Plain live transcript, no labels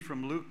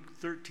from Luke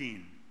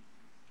 13.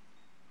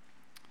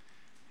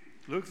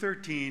 Luke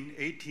 13,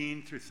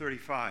 18 through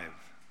 35.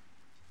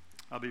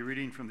 I'll be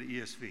reading from the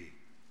ESV.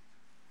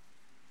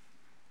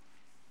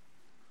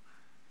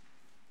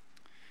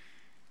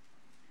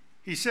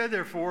 He said,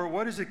 therefore,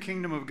 what is the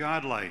kingdom of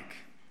God like?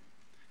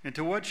 And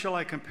to what shall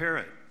I compare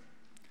it?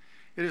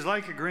 It is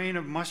like a grain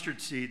of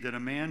mustard seed that a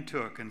man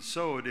took and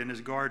sowed in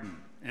his garden,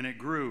 and it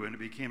grew and it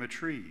became a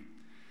tree.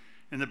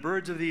 And the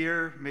birds of the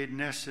air made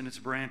nests in its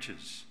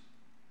branches.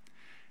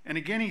 And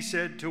again he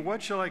said, to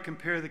what shall I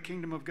compare the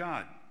kingdom of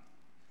God?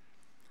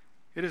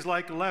 It is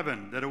like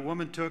leaven that a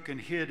woman took and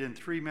hid in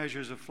 3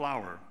 measures of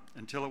flour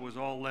until it was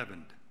all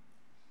leavened.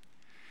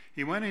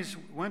 He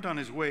went on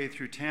his way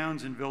through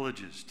towns and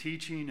villages,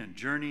 teaching and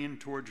journeying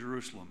toward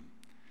Jerusalem.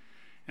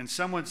 And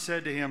someone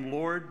said to him,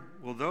 Lord,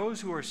 will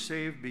those who are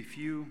saved be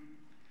few?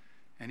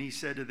 And he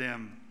said to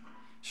them,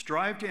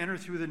 strive to enter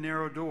through the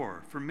narrow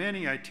door, for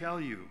many, I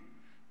tell you,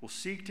 will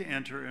seek to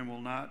enter and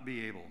will not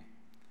be able.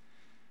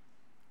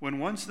 When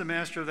once the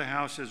master of the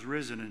house has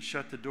risen and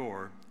shut the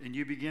door, and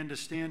you begin to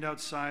stand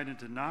outside and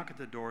to knock at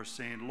the door,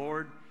 saying,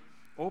 Lord,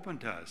 open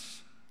to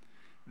us,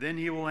 then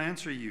he will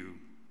answer you,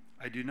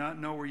 I do not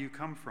know where you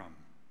come from.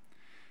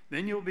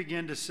 Then you'll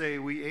begin to say,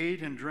 we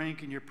ate and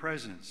drank in your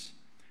presence,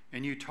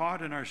 and you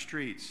taught in our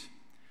streets.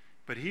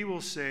 But he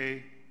will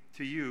say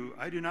to you,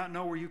 I do not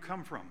know where you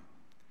come from.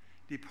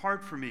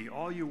 Depart from me,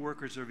 all you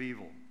workers of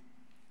evil.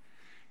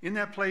 In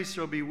that place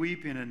there will be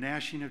weeping and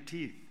gnashing of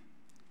teeth,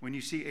 when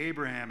you see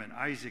Abraham and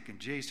Isaac and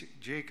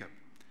Jacob,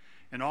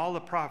 and all the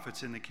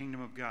prophets in the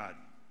kingdom of God.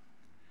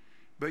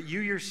 But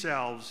you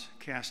yourselves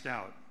cast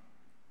out.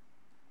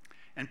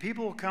 And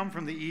people will come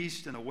from the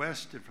east and the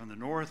west and from the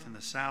north and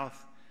the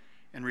south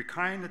and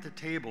recline at the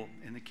table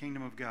in the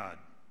kingdom of God.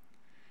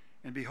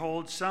 And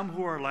behold, some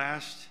who are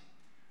last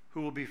who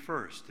will be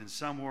first, and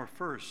some who are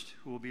first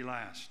who will be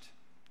last.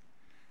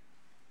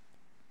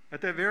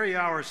 At that very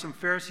hour, some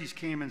Pharisees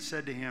came and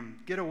said to him,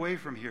 get away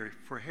from here,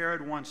 for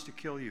Herod wants to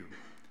kill you.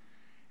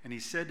 And he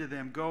said to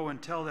them, go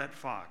and tell that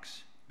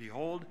fox,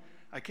 behold,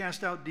 I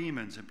cast out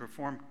demons and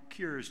perform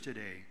cures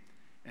today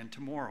and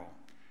tomorrow.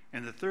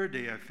 And the third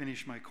day I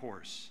finish my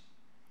course.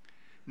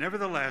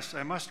 Nevertheless,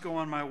 I must go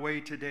on my way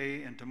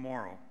today and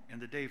tomorrow and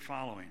the day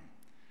following.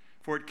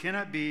 For it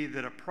cannot be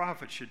that a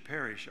prophet should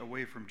perish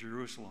away from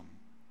Jerusalem.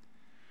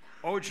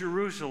 O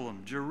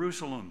Jerusalem,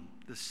 Jerusalem,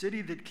 the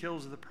city that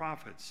kills the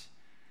prophets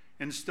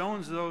and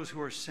stones those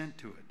who are sent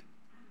to it.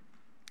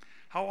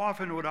 How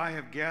often would I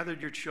have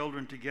gathered your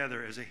children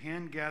together as a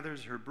hen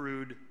gathers her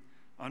brood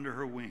under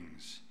her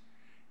wings,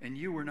 and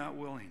you were not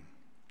willing.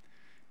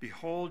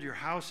 Behold, your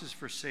house is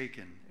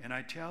forsaken, and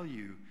I tell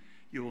you,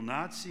 you will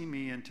not see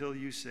me until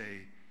you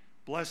say,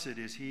 blessed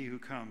is he who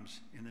comes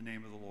in the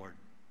name of the Lord.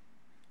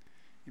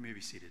 You may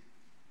be seated.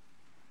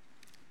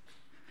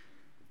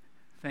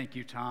 Thank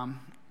you,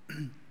 Tom.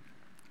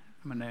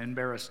 I'm going to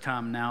embarrass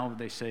Tom now.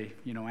 They say,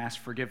 ask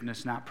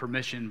forgiveness, not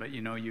permission. But, you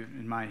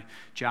in my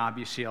job,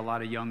 you see a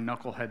lot of young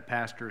knucklehead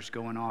pastors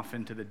going off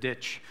into the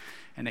ditch,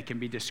 and it can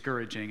be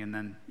discouraging. And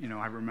then,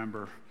 I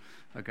remember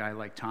a guy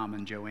like Tom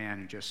and Joanne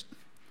who just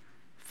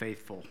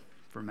faithful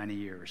for many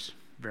years.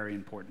 Very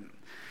important.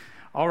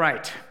 All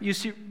right. You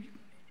see,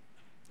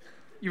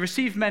 you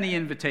receive many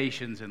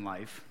invitations in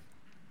life.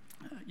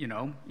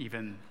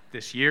 Even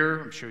this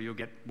year, I'm sure you'll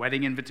get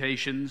wedding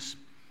invitations,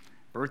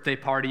 birthday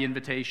party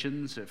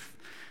invitations. If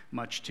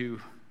much to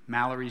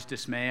Mallory's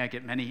dismay, I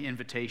get many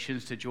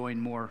invitations to join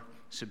more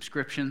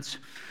subscriptions.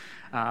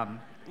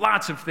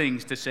 Lots of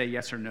things to say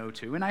yes or no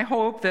to. And I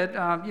hope that,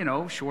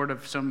 short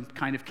of some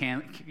kind of,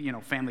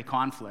 family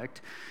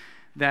conflict,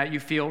 that you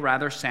feel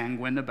rather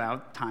sanguine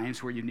about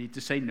times where you need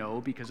to say no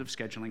because of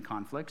scheduling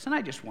conflicts. And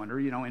I just wonder,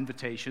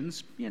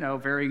 invitations,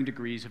 varying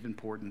degrees of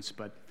importance,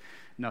 but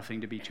nothing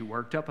to be too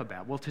worked up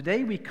about. Well,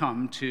 today we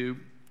come to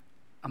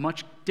a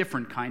much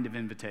different kind of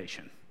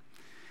invitation.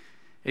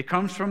 It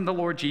comes from the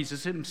Lord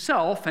Jesus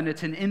himself, and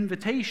it's an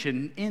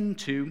invitation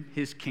into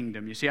his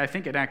kingdom. You see, I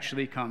think it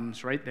actually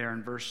comes right there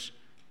in verse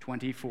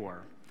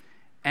 24.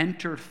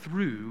 Enter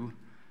through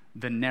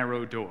the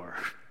narrow door.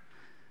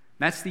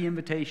 That's the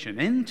invitation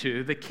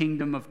into the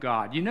kingdom of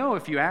God.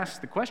 If you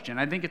ask the question,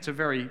 I think it's a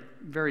very,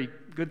 very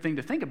good thing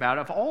to think about.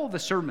 Of all the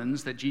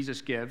sermons that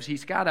Jesus gives,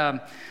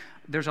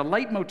 there's a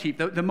leitmotif.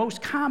 The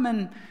most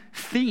common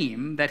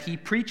theme that he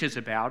preaches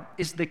about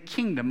is the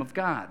kingdom of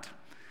God.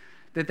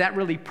 That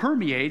really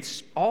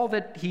permeates all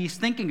that he's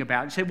thinking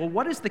about. You say, well,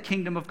 what is the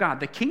kingdom of God?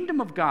 The kingdom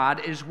of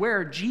God is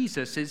where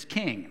Jesus is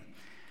king.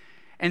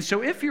 And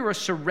so if you're a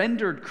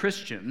surrendered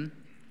Christian,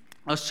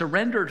 a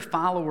surrendered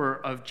follower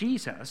of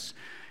Jesus,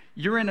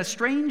 you're in a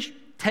strange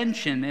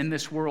tension in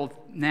this world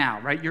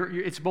now, right?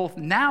 It's both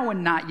now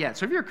and not yet.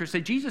 So if you're a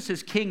Christian, say, Jesus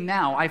is king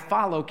now. I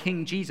follow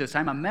King Jesus.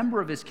 I'm a member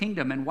of his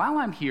kingdom. And while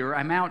I'm here,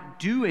 I'm out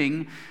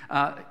doing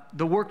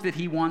the work that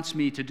he wants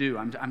me to do.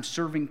 I'm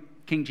serving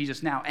King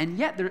Jesus now. And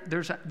yet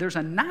there's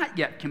a not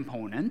yet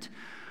component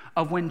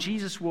of when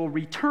Jesus will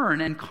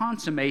return and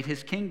consummate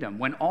his kingdom,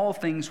 when all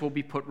things will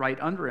be put right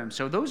under him.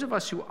 So those of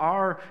us who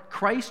are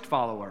Christ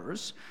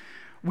followers,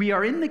 We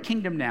are in the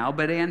kingdom now,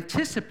 but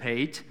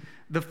anticipate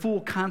the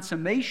full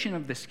consummation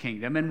of this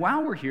kingdom. And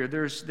while we're here,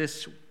 there's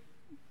this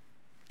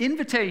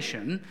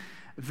invitation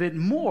that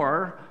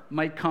more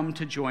might come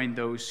to join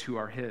those who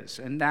are his.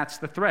 And that's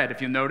the thread.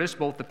 If you notice,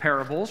 both the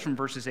parables from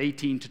verses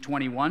 18 to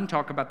 21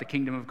 talk about the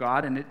kingdom of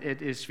God, and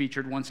it is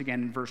featured once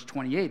again in verse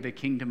 28, the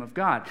kingdom of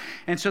God.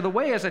 And so the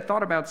way, as I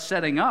thought about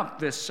setting up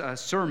this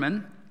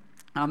sermon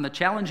on the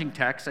challenging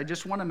text, I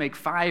just want to make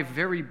 5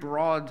 very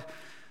broad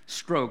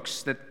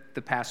strokes that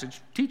the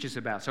passage teaches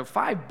about. So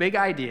 5 big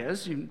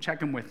ideas. You can check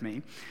them with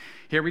me.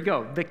 Here we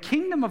go. The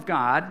kingdom of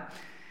God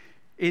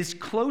is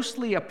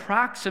closely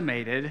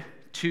approximated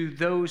to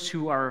those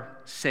who are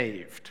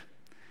saved.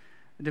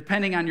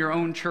 Depending on your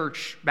own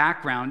church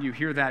background, you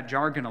hear that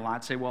jargon a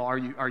lot. Say, well, are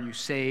you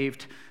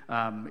saved?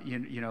 And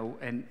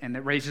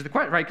it raises the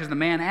question, right? Because the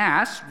man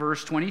asks,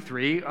 verse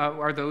 23,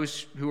 are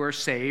those who are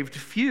saved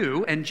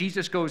few? And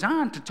Jesus goes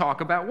on to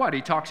talk about what?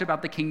 He talks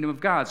about the kingdom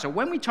of God. So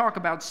when we talk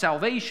about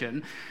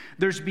salvation,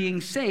 there's being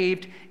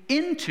saved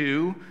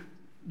into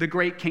the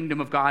great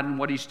kingdom of God and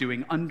what he's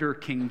doing under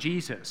King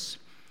Jesus.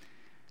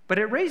 But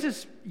it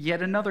raises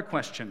yet another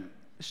question.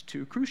 It's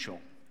too crucial.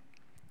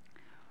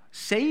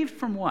 Saved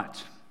from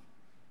what?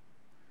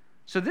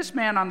 So this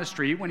man on the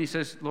street, when he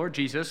says, Lord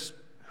Jesus,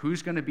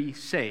 who's going to be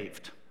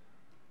saved?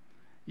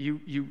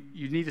 You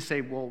need to say,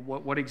 well,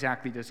 what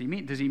exactly does he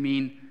mean? Does he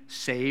mean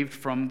saved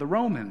from the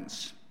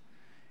Romans?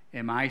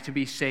 Am I to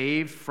be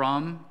saved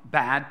from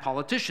bad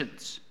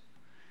politicians?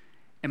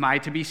 Am I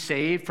to be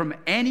saved from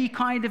any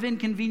kind of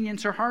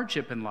inconvenience or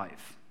hardship in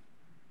life?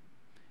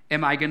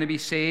 Am I going to be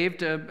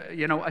saved,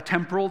 a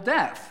temporal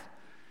death?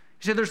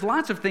 You see, there's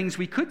lots of things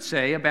we could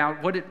say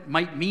about what it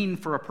might mean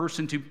for a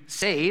person to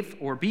save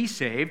or be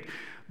saved,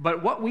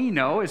 but what we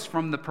know is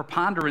from the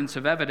preponderance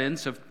of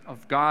evidence of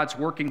God's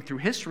working through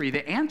history,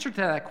 the answer to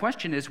that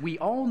question is we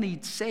all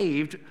need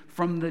saved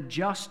from the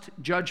just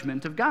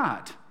judgment of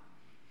God.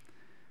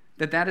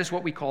 That is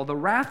what we call the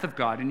wrath of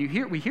God. And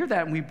we hear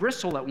that and we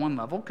bristle at one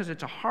level because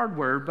it's a hard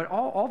word, but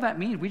all that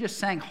means, we just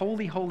sang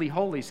holy, holy,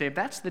 holy. Say, if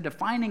that's the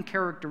defining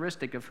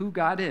characteristic of who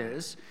God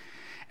is,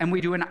 and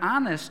we do an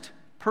honest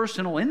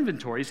personal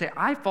inventory, say,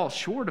 I fall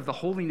short of the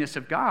holiness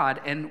of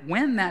God, and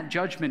when that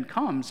judgment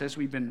comes, as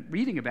we've been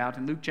reading about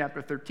in Luke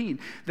chapter 13,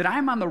 that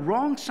I'm on the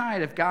wrong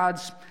side of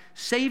God's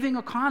saving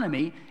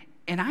economy,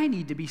 and I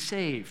need to be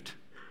saved.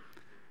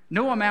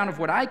 No amount of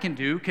what I can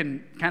do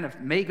can kind of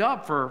make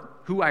up for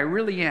who I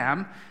really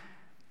am,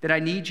 that I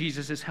need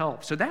Jesus'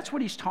 help. So that's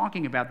what he's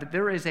talking about, that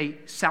there is a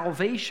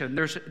salvation,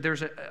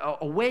 there's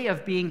a way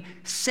of being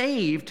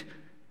saved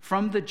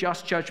from the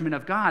just judgment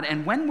of God.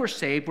 And when we're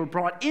saved, we're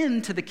brought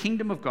into the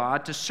kingdom of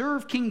God to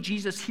serve King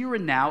Jesus here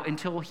and now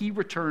until he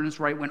returns,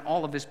 right when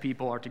all of his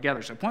people are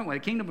together. So point one,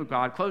 the kingdom of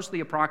God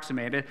closely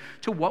approximated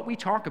to what we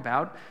talk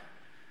about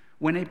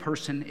when a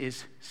person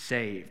is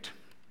saved.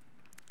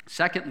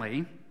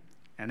 Secondly,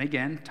 and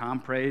again, Tom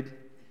prayed,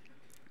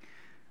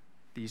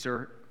 these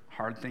are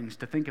hard things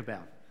to think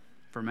about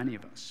for many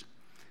of us.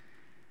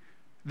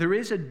 There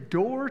is a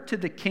door to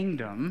the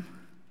kingdom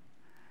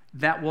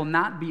that will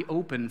not be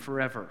open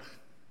forever.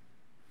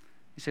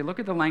 You say, look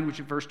at the language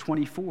of verse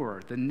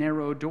 24, the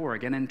narrow door.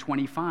 Again in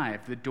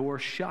 25, the door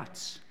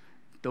shuts.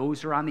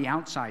 Those are on the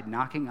outside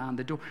knocking on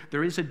the door.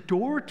 There is a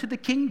door to the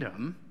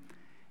kingdom,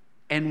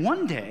 and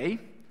one day,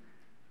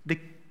 the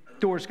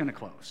door's going to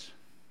close.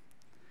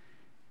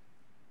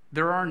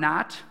 There are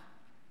not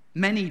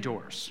many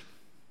doors.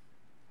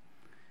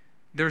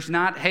 There's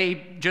not,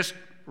 hey, just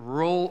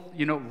roll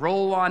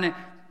on it.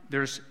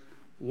 There's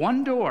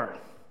one door.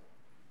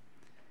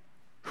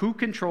 Who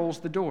controls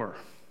the door?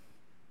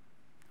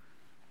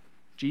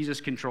 Jesus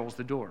controls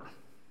the door.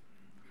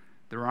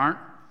 There aren't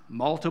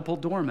multiple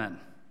doormen.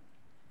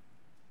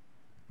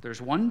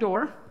 There's one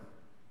door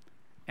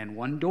and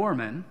one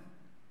doorman,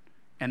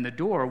 and the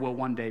door will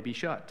one day be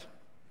shut.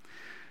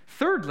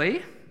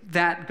 Thirdly,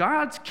 that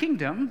God's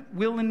kingdom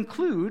will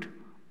include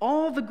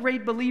all the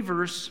great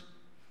believers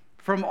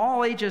from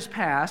all ages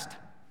past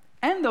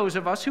and those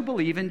of us who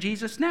believe in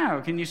Jesus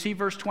now. Can you see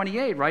verse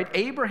 28, right?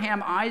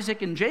 Abraham,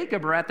 Isaac, and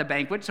Jacob are at the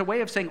banquet. It's a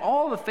way of saying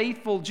all the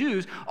faithful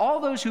Jews, all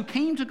those who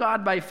came to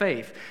God by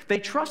faith, they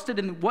trusted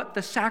in what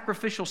the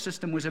sacrificial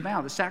system was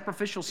about. The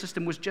sacrificial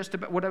system was just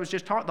about what I was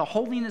just taught, the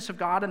holiness of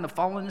God and the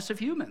fallenness of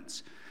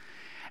humans.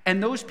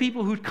 And those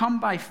people who'd come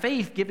by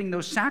faith giving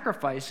those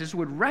sacrifices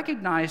would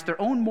recognize their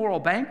own moral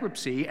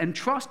bankruptcy and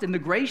trust in the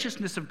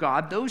graciousness of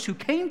God. Those who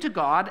came to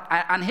God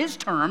on his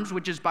terms,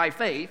 which is by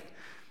faith,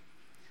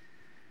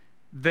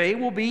 they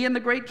will be in the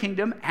great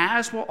kingdom,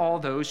 as will all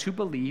those who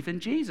believe in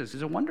Jesus.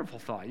 It's a wonderful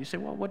thought. You say,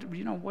 well, what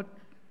did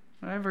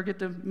I ever get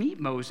to meet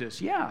Moses?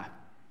 Yeah.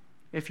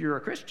 If you're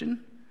a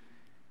Christian,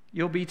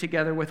 you'll be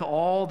together with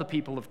all the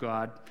people of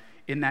God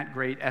in that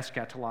great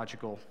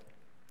eschatological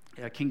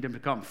kingdom to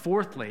come.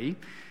 Fourthly,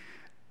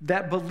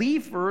 that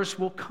believers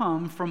will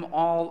come from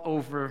all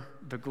over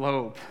the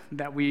globe,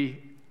 that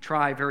we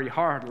try very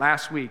hard.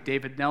 Last week,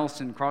 David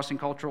Nelson, Crossing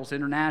Culturals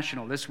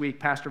International. This week,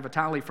 Pastor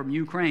Vitali from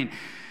Ukraine.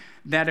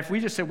 That if we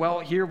just say, well,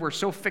 here we're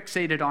so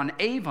fixated on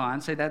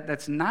Avon, say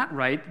that's not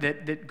right,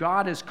 that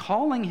God is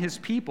calling his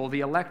people, the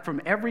elect,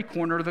 from every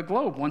corner of the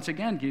globe. Once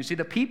again, you see,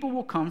 the people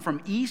will come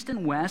from east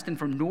and west and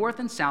from north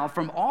and south,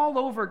 from all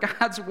over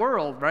God's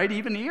world, right?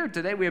 Even here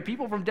today, we have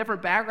people from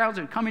different backgrounds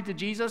and coming to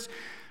Jesus.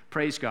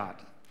 Praise God.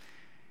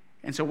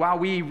 And so while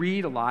we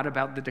read a lot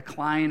about the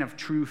decline of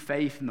true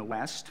faith in the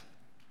West,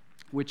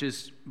 which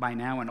is by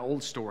now an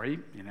old story,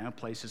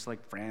 places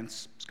like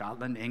France,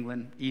 Scotland,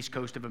 England, East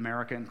Coast of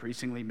America,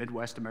 increasingly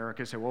Midwest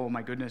America say, oh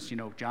my goodness,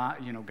 got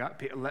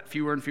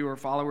fewer and fewer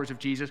followers of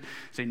Jesus.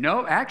 Say,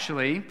 no,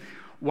 actually,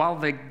 while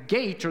the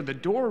gate or the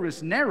door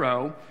is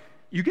narrow,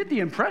 you get the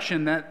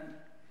impression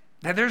that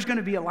there's going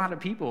to be a lot of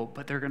people,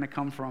 but they're going to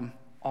come from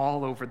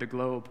all over the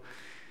globe.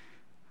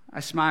 I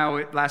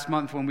smile. Last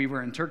month when we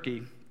were in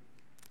Turkey,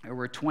 there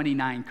were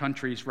 29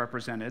 countries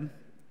represented.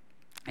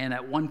 And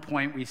at one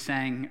point we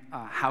sang,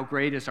 How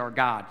Great Is Our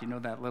God,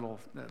 that little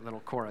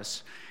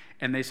chorus.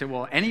 And they said,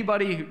 well,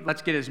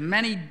 let's get as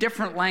many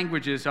different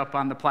languages up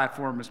on the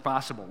platform as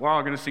possible. We're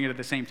all going to sing it at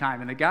the same time.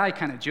 And the guy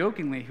kind of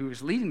jokingly who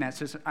was leading that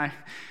says,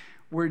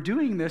 we're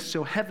doing this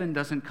so heaven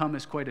doesn't come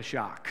as quite a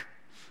shock.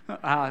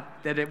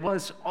 That it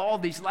was all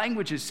these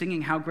languages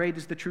singing how great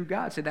is the true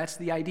God. So that's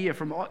the idea.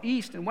 From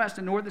east and west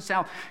and north and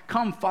south,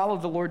 come follow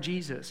the Lord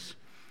Jesus.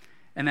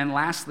 And then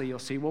lastly, you'll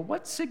see, well,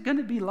 what's it going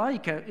to be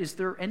like? Is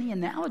there any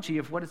analogy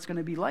of what it's going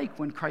to be like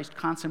when Christ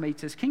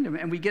consummates his kingdom?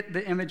 And we get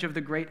the image of the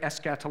great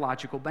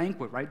eschatological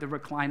banquet, right? The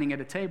reclining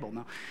at a table.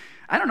 Now,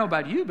 I don't know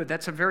about you, but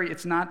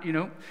it's not,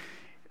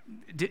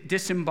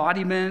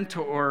 disembodiment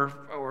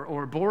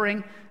or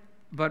boring,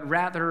 but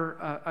rather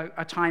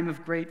a time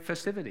of great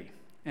festivity.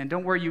 And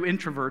don't worry, you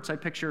introverts. I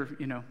picture,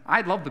 I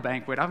love the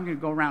banquet. I'm going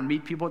to go around,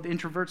 meet people. The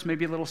introverts,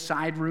 maybe a little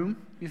side room,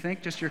 you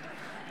think? Just your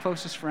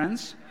closest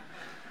friends.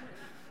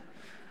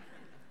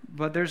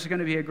 But there's going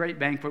to be a great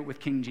banquet with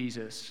King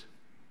Jesus.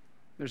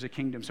 There's a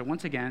kingdom. So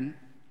once again,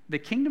 the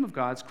kingdom of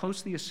God is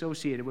closely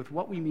associated with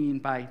what we mean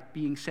by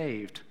being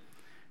saved.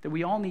 That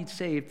we all need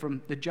saved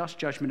from the just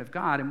judgment of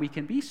God, and we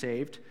can be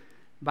saved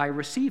by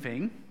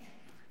receiving,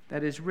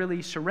 that is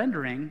really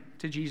surrendering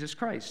to Jesus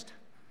Christ.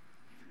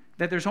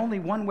 That there's only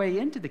one way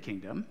into the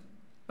kingdom,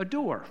 a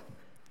door.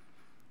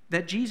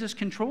 That Jesus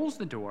controls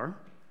the door,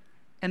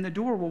 and the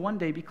door will one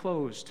day be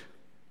closed.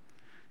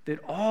 That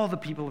all the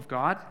people of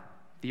God,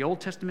 the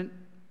Old Testament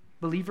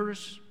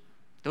believers,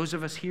 those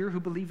of us here who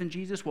believe in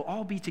Jesus, will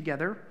all be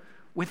together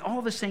with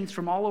all the saints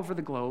from all over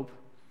the globe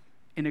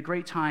in a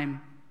great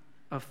time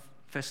of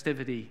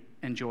festivity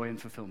and joy and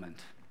fulfillment.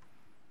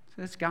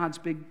 So that's God's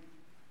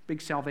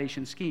big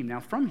salvation scheme. Now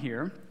from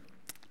here,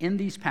 in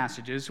these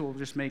passages, we'll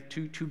just make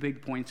two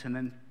big points and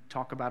then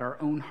talk about our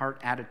own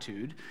heart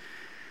attitude.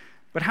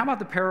 But how about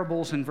the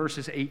parables in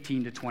verses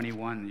 18 to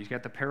 21? You've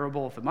got the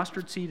parable of the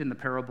mustard seed and the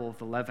parable of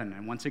the leaven.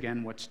 And once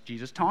again, what's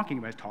Jesus talking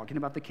about? He's talking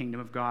about the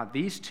kingdom of God.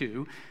 These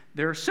two,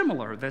 they're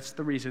similar. That's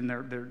the reason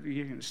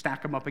you can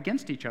stack them up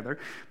against each other.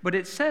 But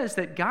it says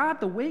that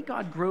the way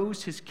God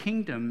grows his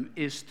kingdom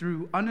is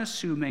through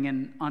unassuming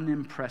and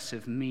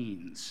unimpressive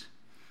means.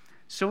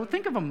 So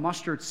think of a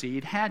mustard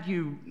seed. Had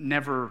you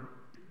never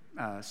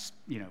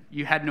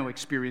you had no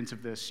experience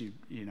of this, you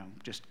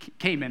just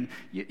came in,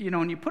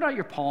 and you put out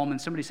your palm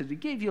and somebody said, we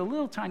gave you a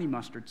little tiny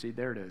mustard seed,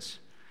 there it is.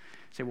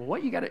 Say, well,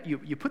 what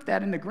you put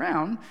that in the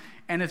ground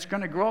and it's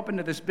going to grow up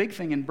into this big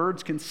thing and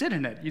birds can sit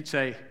in it. You'd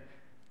say,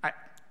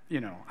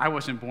 I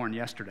wasn't born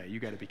yesterday, you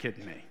got to be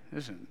kidding me.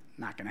 This is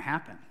not going to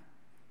happen.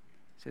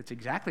 So it's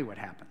exactly what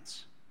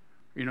happens.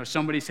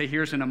 Somebody say,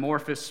 here's an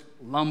amorphous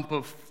lump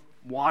of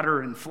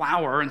water and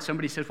flour, and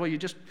somebody says, well, you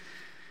just,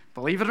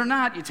 believe it or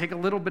not, you take a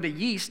little bit of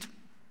yeast,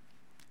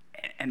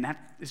 and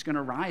that is going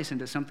to rise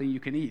into something you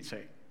can eat.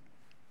 Say,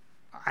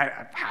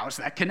 how is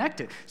that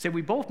connected? Say,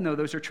 we both know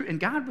those are true. And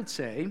God would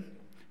say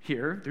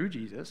here, through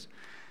Jesus,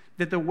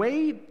 that the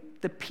way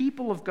the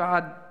people of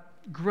God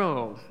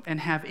grow and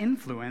have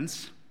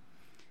influence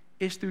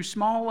is through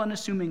small,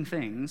 unassuming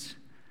things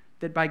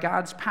that by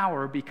God's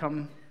power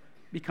become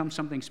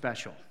something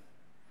special.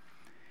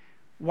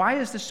 Why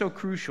is this so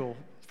crucial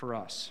for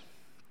us?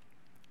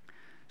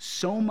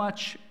 So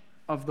much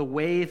of the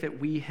way that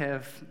we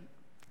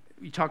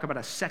talk about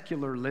a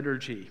secular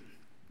liturgy,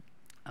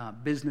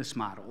 business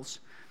models,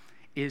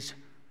 is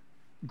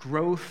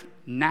growth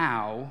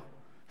now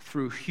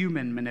through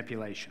human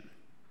manipulation.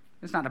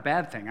 It's not a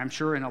bad thing. I'm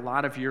sure in a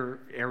lot of your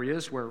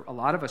areas where a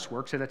lot of us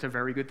work, say that's a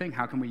very good thing.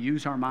 How can we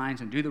use our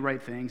minds and do the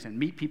right things and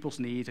meet people's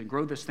needs and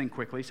grow this thing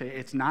quickly? Say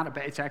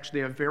it's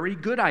actually a very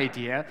good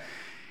idea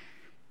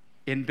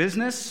in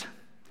business.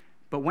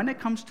 But when it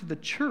comes to the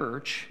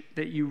church,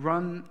 that you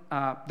run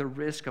the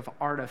risk of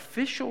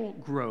artificial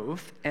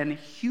growth and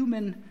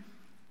human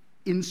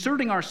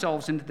inserting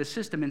ourselves into the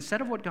system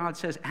instead of what God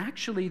says.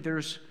 Actually,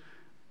 there's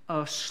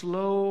a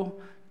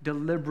slow,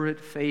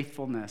 deliberate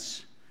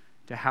faithfulness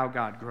to how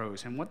God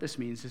grows. And what this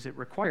means is it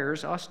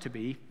requires us to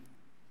be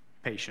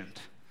patient.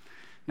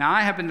 Now,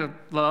 I happen to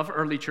love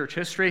early church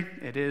history.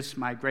 It is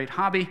my great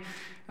hobby.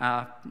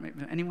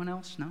 Anyone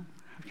else? No?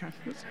 Okay.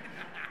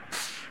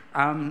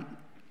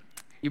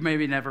 You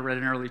maybe never read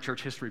an early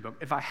church history book.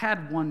 If I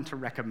had one to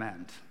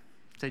recommend,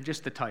 say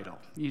just the title.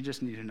 You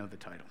just need to know the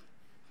title.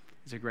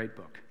 It's a great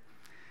book.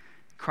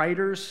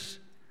 Kreider's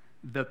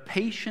The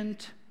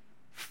Patient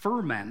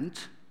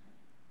Ferment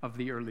of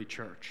the Early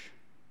Church.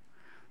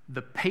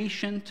 The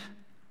Patient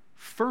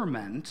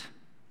Ferment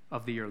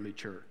of the Early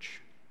Church.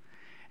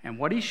 And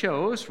what he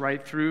shows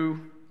right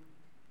through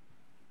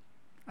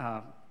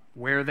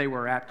where they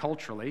were at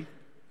culturally,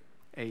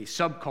 a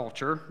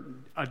subculture,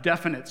 a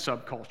definite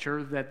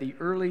subculture, that the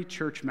early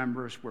church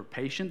members were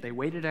patient. They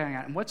waited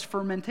out. And what's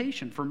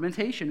fermentation?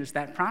 Fermentation is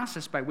that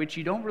process by which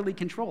you don't really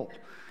control.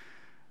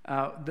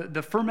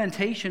 The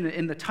fermentation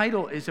in the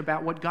title is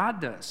about what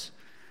God does,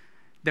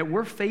 that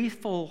we're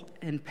faithful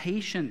and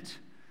patient.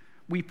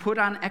 We put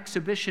on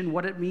exhibition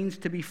what it means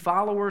to be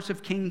followers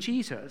of King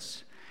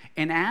Jesus.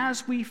 And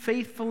as we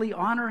faithfully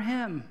honor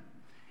him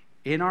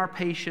in our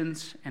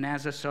patience and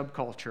as a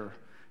subculture,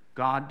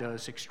 God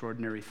does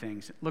extraordinary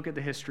things. Look at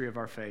the history of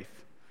our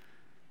faith.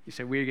 You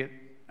say, we get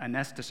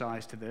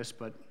anesthetized to this,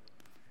 but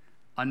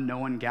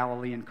unknown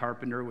Galilean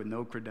carpenter with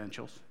no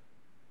credentials,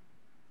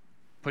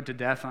 put to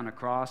death on a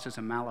cross as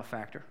a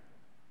malefactor.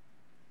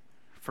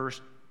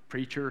 First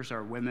preachers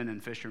are women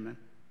and fishermen.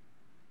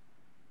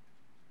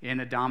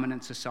 In a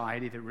dominant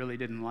society that really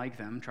didn't like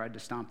them, tried to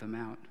stomp them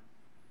out.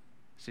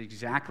 It's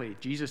exactly,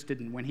 Jesus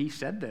didn't, when he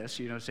said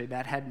this, say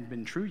that hadn't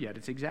been true yet.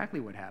 It's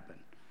exactly what happened.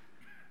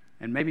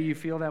 And maybe you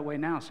feel that way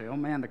now. Say, oh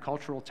man, the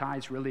cultural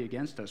tie's really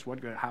against us.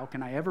 How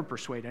can I ever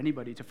persuade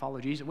anybody to follow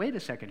Jesus? Wait a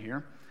second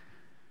here.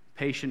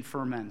 Patient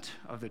ferment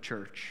of the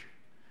church.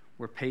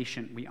 We're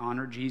patient. We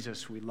honor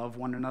Jesus. We love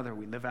one another.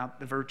 We live out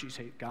the virtues.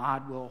 Say,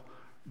 God will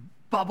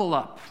bubble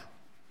up.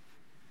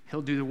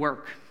 He'll do the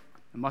work,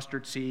 the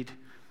mustard seed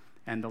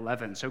and the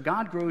leaven. So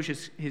God grows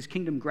his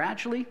kingdom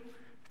gradually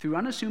through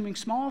unassuming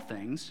small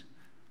things.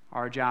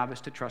 Our job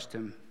is to trust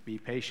him, be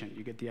patient.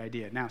 You get the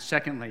idea. Now,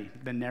 secondly,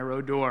 the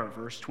narrow door,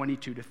 verse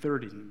 22 to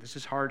 30. This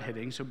is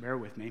hard-hitting, so bear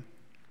with me.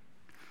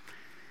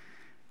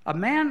 A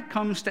man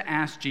comes to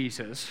ask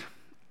Jesus,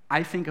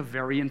 I think, a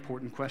very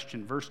important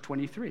question. Verse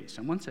 23,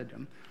 someone said to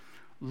him,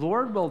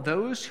 Lord, will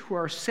those who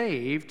are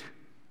saved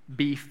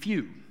be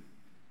few?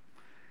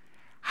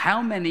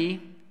 How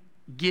many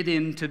get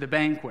into the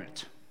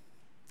banquet?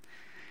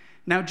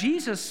 Now,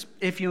 Jesus,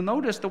 if you'll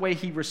notice the way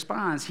he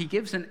responds, he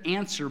gives an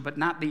answer, but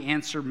not the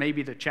answer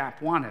maybe the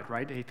chap wanted,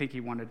 right? I think he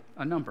wanted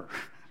a number.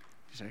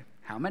 You say,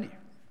 how many?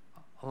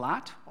 A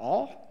lot?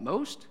 All?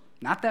 Most?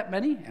 Not that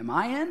many? Am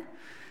I in?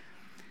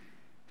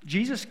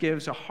 Jesus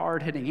gives a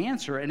hard-hitting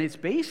answer, and it's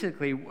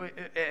basically,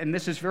 and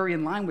this is very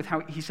in line with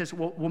how he says,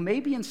 well,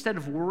 maybe instead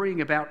of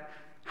worrying about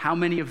how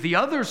many of the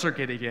others are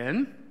getting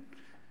in,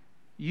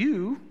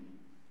 you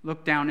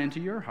look down into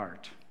your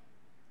heart.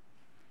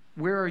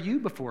 Where are you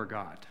before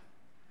God?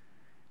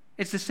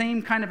 It's the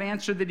same kind of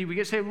answer that he would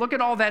get. Say, look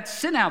at all that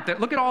sin out there.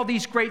 Look at all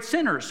these great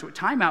sinners. So,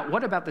 time out.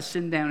 What about the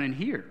sin down in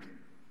here?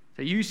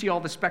 So you see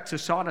all the specks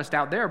of sawdust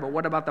out there, but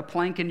what about the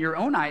plank in your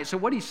own eye? So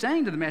what he's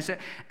saying to the man is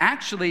that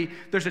actually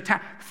there's a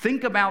time.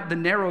 Think about the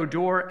narrow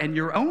door and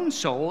your own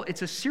soul.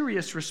 It's a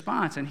serious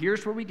response. And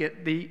here's where we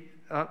get the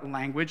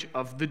language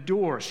of the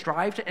door.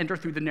 Strive to enter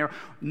through the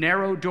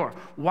narrow door.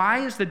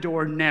 Why is the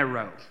door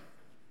narrow?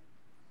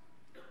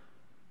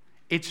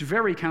 It's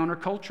very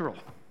countercultural.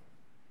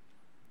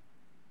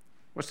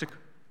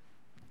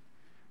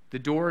 The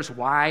door is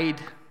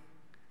wide.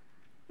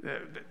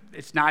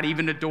 It's not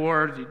even a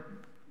door. You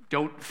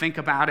don't think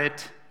about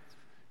it.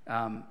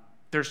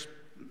 There's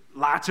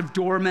lots of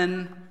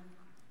doormen.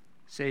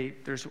 Say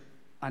there's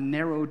a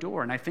narrow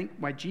door. And I think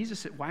why Jesus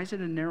said, why is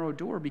it a narrow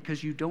door?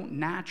 Because you don't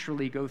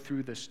naturally go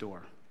through this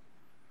door.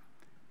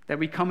 That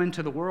we come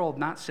into the world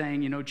not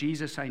saying,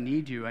 Jesus, I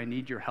need you. I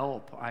need your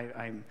help.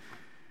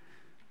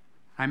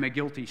 I'm a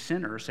guilty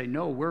sinner. Say,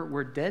 no,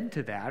 we're dead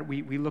to that.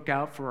 We look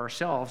out for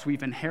ourselves.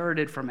 We've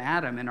inherited from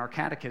Adam in our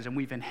catechism,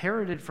 we've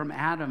inherited from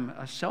Adam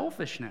a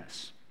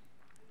selfishness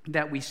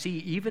that we see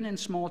even in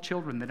small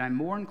children, that I'm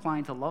more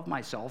inclined to love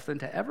myself than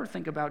to ever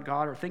think about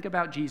God or think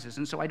about Jesus.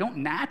 And so I don't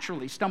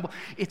naturally stumble.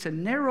 It's a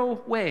narrow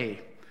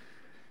way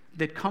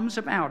that comes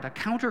about, a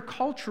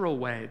countercultural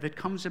way that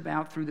comes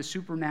about through the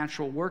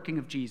supernatural working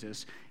of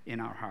Jesus in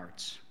our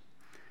hearts.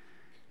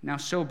 Now,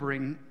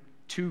 sobering,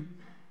 two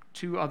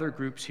other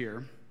groups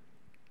here.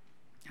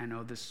 I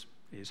know this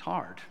is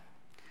hard.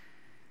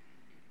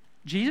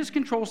 Jesus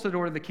controls the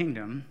door of the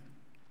kingdom.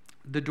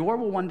 The door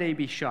will one day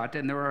be shut,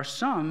 and there are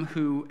some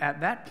who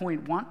at that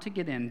point want to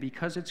get in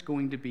because it's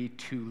going to be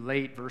too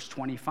late. Verse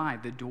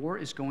 25, the door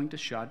is going to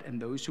shut,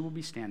 and those who will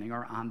be standing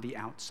are on the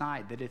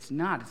outside. That it's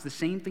not. It's the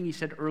same thing he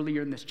said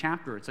earlier in this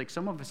chapter. It's like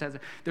some of us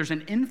there's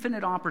an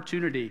infinite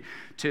opportunity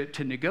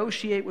to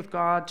negotiate with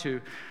God,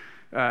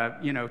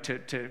 I'm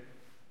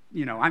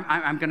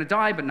going to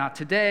die, but not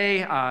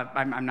today.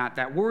 I'm not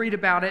that worried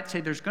about it. Say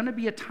there's going to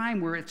be a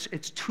time where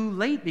it's too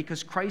late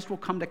because Christ will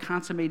come to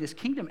consummate his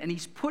kingdom, and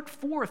he's put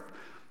forth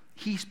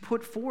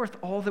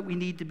all that we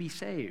need to be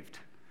saved.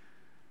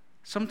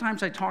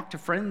 Sometimes I talk to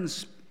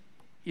friends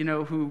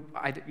who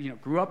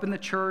grew up in the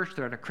church,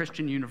 they're at a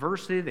Christian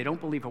university, they don't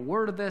believe a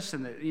word of this,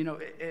 and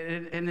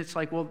and it's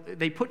like, well,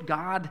 they put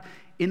God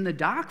in the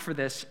dock for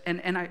this,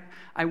 and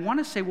I want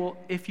to say, well,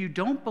 if you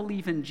don't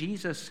believe in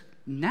Jesus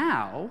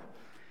now,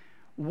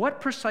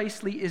 what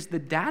precisely is the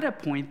data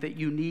point that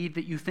you need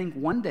that you think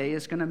one day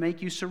is going to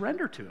make you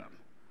surrender to him?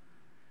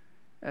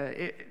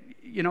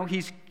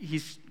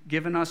 He's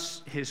given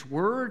us his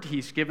word.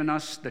 He's given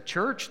us the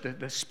church,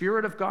 the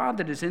Spirit of God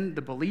that is in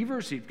the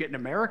believers. In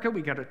America,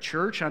 we got a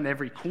church on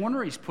every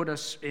corner. He's put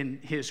us in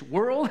his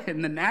world,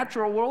 in the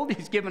natural world.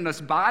 He's given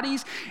us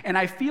bodies. And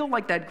I feel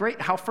like that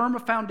great, how firm a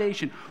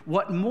foundation.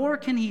 What more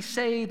can he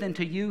say than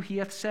to you he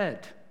hath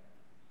said?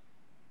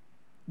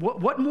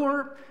 What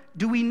more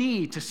do we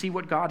need to see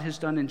what God has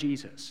done in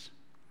Jesus?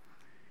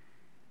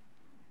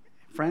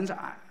 Friends,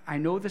 I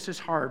know this is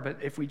hard, but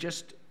if we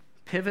just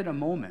pivot a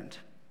moment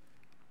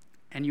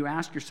and you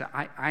ask yourself,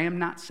 I am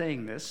not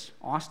saying this.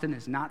 Austin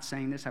is not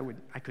saying this.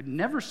 I could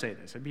never say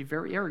this. I'd be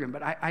very arrogant.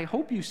 But I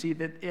hope you see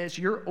that as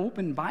your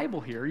open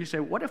Bible here, you say,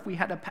 what if we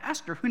had a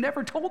pastor who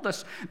never told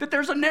us that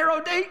there's a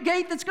narrow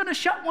gate that's going to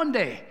shut one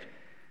day?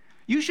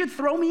 You should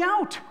throw me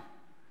out.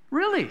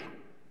 Really.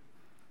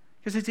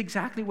 Because it's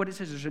exactly what it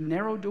says. There's a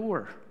narrow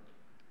door.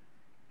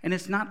 And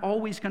it's not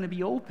always going to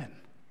be open.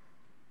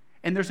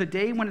 And there's a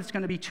day when it's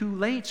going to be too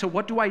late. So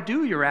what do I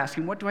do, you're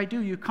asking? What do I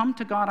do? You come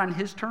to God on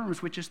his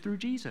terms, which is through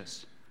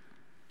Jesus.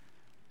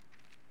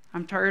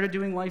 I'm tired of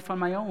doing life on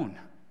my own.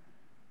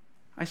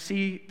 I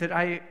see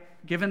that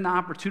given the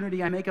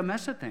opportunity, I make a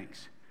mess of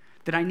things.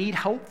 That I need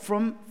help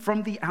from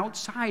the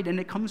outside, and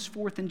it comes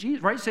forth in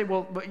Jesus. Right? You say,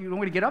 well, but you don't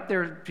want to get up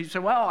there. You say,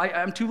 well,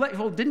 I'm too late.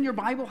 Well, didn't your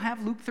Bible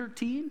have Luke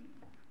 13?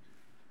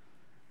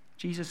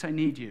 Jesus, I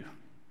need you.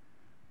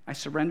 I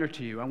surrender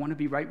to you. I want to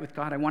be right with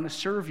God. I want to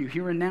serve you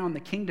here and now in the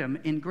kingdom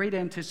in great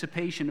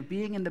anticipation of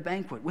being in the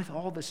banquet with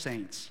all the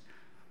saints.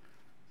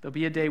 There'll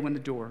be a day when the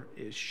door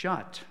is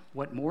shut.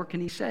 What more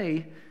can he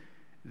say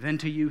than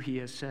to you he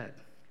has said?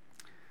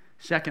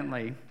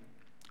 Secondly,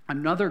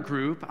 another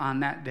group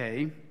on that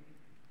day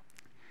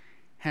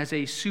has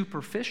a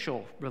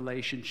superficial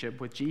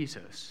relationship with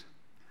Jesus.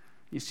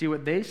 You see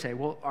what they say?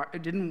 Well,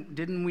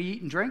 didn't we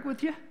eat and drink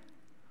with you?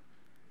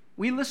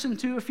 We listened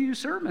to a few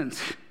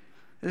sermons.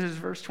 This is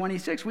verse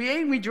 26. We ate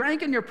and we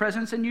drank in your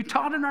presence, and you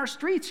taught in our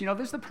streets.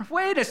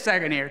 Wait a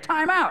second here.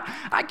 Time out.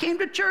 I came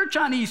to church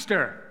on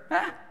Easter.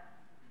 Huh?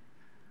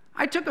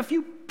 I took a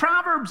few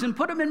Proverbs and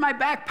put them in my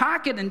back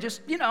pocket and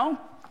just,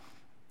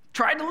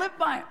 tried to live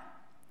by them.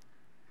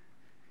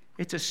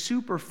 It's a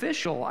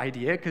superficial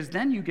idea, because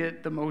then you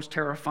get the most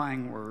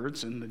terrifying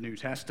words in the New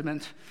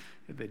Testament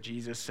that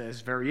Jesus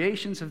says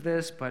variations of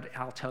this, but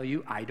I'll tell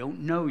you, I don't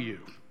know you.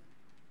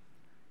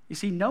 You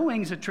see,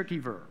 knowing is a tricky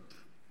verb.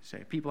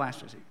 Say, people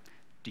ask us,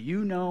 do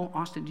you know,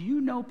 Austin, do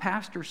you know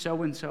Pastor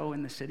so-and-so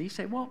in the city?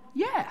 Say, well,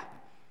 yeah.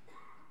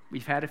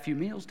 We've had a few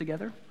meals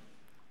together.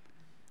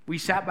 We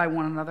sat by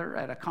one another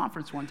at a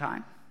conference one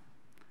time.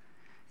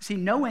 See,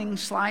 knowing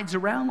slides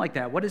around like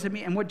that. What does it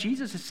mean? And what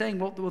Jesus is saying,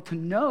 well, to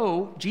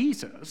know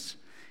Jesus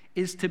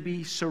is to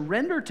be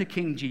surrendered to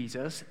King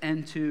Jesus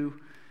and to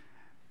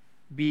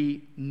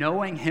be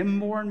knowing him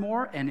more and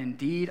more, and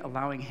indeed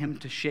allowing him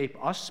to shape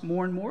us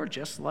more and more,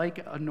 just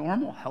like a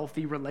normal,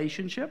 healthy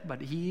relationship. But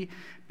he,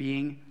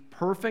 being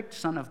perfect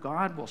Son of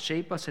God, will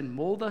shape us and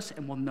mold us,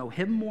 and we'll know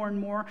him more and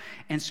more.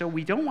 And so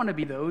we don't want to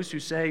be those who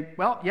say,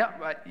 well,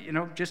 yeah,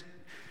 just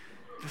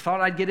thought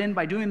I'd get in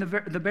by doing the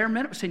bare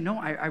minimum. Say, no,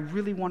 I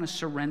really want to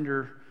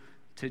surrender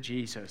to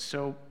Jesus.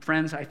 So,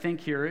 friends, I think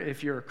here,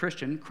 if you're a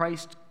Christian,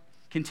 Christ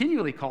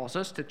continually calls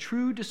us to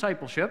true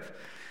discipleship,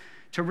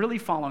 to really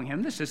following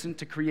him. This isn't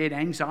to create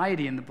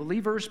anxiety in the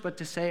believers, but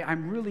to say,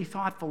 I'm really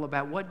thoughtful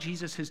about what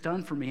Jesus has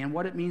done for me and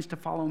what it means to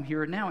follow him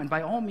here and now. And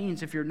by all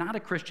means, if you're not a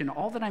Christian,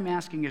 all that I'm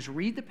asking is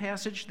read the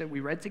passage that we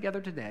read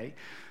together today.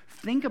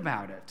 Think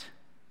about it.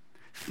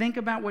 Think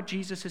about what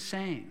Jesus is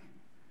saying.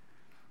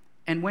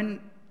 And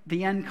when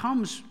the end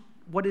comes,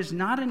 what is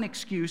not an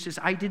excuse is,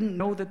 I didn't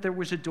know that there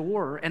was a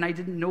door, and I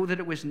didn't know that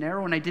it was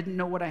narrow, and I didn't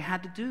know what I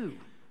had to do.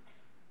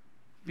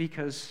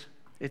 Because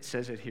it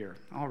says it here.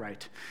 All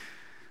right.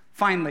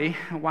 Finally,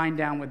 I'll wind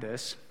down with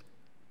this.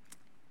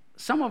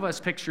 Some of us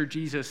picture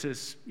Jesus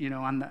as,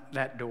 on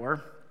that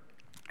door,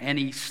 and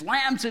he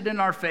slams it in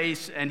our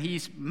face, and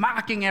he's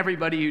mocking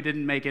everybody who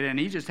didn't make it, and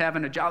he's just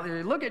having a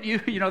jolly, look at you,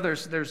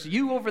 there's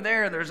you over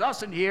there, there's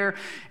us in here,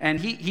 and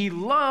he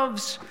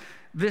loves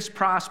this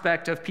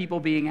prospect of people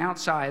being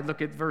outside.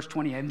 Look at verse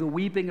 28, the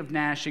weeping of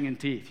gnashing and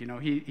teeth.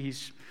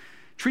 He's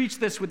treats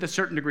this with a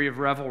certain degree of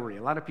revelry.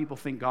 A lot of people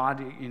think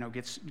God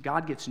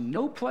gets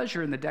no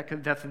pleasure in the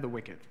death of the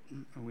wicked.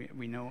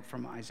 We know it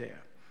from Isaiah.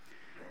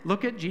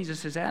 Look at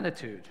Jesus'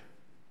 attitude.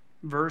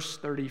 Verse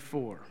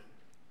 34.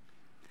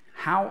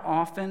 How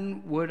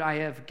often would I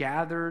have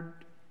gathered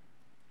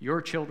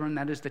your children,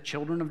 that is the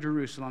children of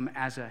Jerusalem,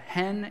 as a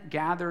hen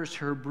gathers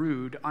her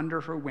brood under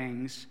her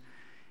wings,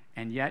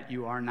 and yet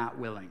you are not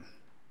willing.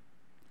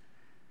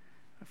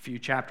 A few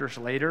chapters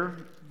later,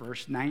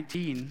 verse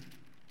 19,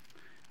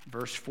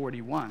 verse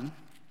 41,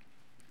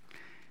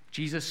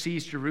 Jesus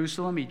sees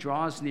Jerusalem, he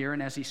draws near,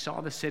 and as he saw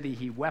the city,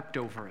 he wept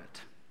over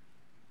it.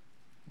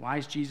 Why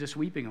is Jesus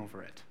weeping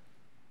over it?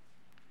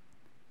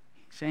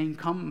 He's saying,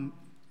 come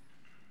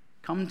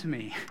to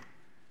me.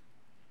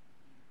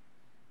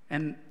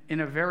 And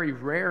in a very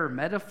rare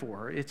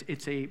metaphor,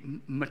 it's a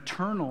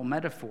maternal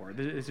metaphor.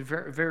 It's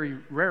very, very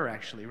rare,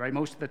 actually, right?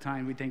 Most of the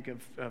time we think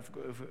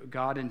of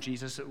God and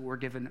Jesus, we're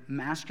given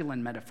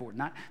masculine metaphor.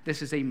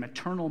 This is a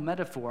maternal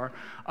metaphor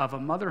of a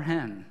mother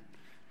hen.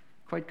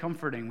 Quite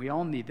comforting. We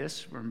all need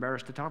this. We're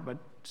embarrassed to talk about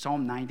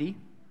Psalm 90,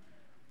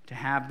 to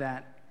have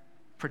that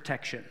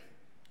protection.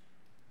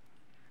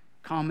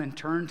 Come and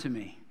turn to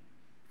me.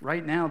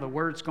 Right now, the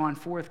word's gone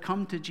forth,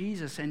 come to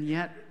Jesus, and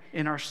yet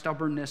in our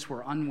stubbornness,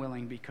 we're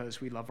unwilling because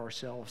we love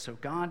ourselves. So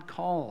God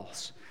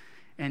calls,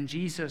 and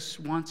Jesus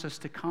wants us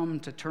to come,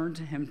 to turn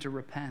to him, to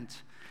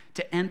repent,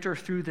 to enter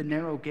through the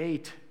narrow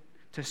gate,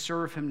 to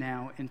serve him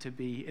now, and to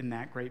be in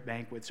that great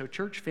banquet. So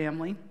church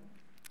family,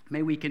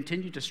 may we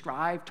continue to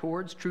strive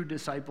towards true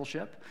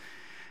discipleship.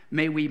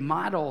 May we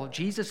model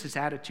Jesus'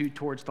 attitude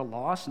towards the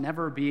lost,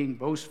 never being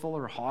boastful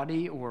or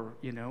haughty or,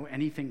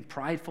 anything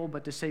prideful,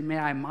 but to say, may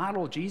I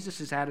model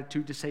Jesus'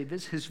 attitude to say,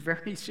 this is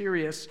very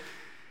serious.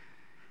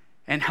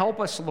 And help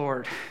us,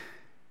 Lord,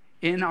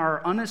 in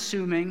our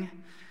unassuming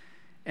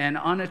and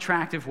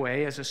unattractive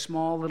way as a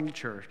small little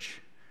church,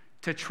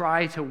 to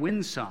try to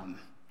win some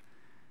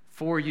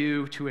for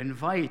you, to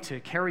invite,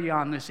 to carry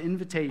on this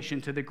invitation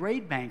to the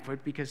great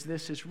banquet, because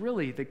this is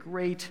really the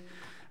great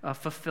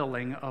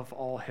fulfilling of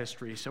all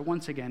history. So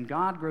once again,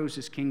 God grows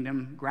his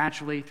kingdom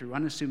gradually through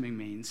unassuming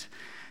means,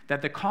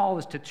 that the call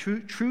is to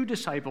true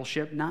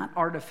discipleship, not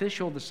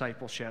artificial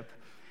discipleship,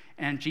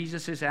 and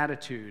Jesus'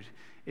 attitude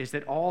is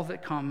that all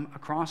that come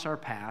across our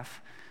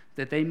path,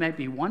 that they might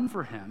be won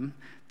for him,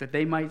 that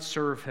they might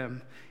serve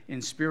him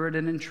in spirit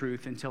and in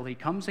truth until he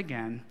comes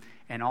again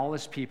and all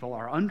his people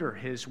are under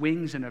his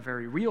wings in a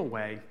very real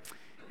way,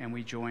 and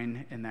we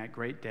join in that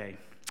great day.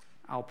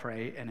 I'll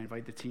pray and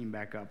invite the team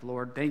back up.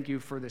 Lord, thank you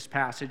for this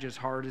passage, as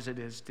hard as it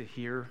is to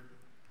hear.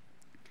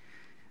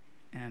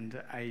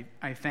 And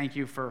I thank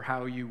you for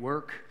how you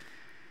work,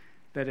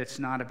 that it's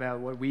not about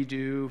what we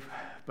do,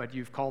 but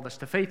you've called us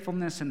to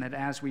faithfulness, and that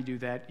as we do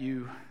that,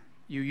 you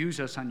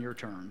use us on your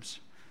terms.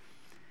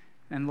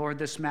 And Lord,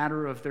 this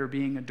matter of there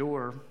being a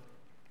door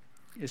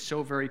is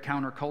so very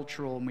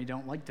countercultural, and we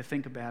don't like to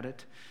think about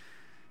it.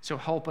 So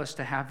help us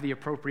to have the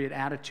appropriate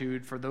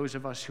attitude for those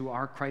of us who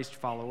are Christ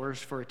followers,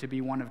 for it to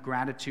be one of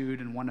gratitude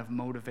and one of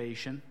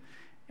motivation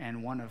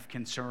and one of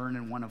concern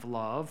and one of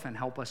love, and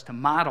help us to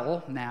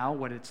model now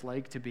what it's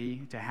like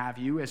to have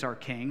you as our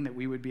King, that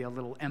we would be a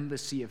little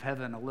embassy of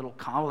heaven, a little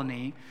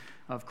colony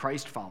of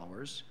Christ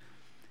followers.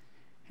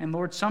 And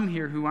Lord, some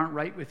here who aren't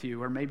right with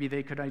you, or maybe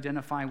they could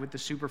identify with the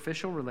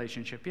superficial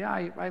relationship. Yeah,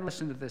 I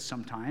listen to this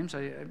sometimes,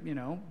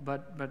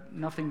 but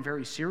nothing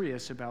very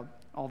serious about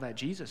all that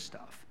Jesus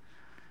stuff.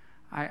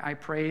 I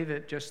pray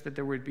that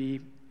there would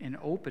be an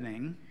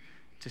opening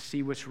to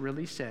see what's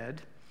really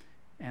said.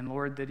 And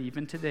Lord, that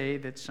even today,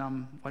 that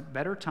what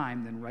better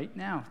time than right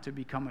now to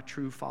become a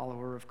true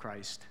follower of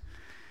Christ.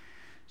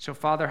 So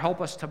Father, help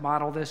us to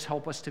model this.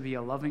 Help us to be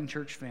a loving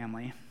church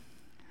family.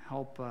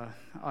 Help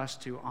us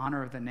to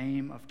honor the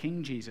name of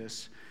King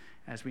Jesus,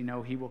 as we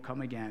know he will come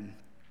again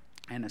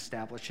and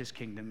establish his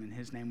kingdom. In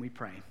his name we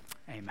pray.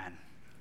 Amen.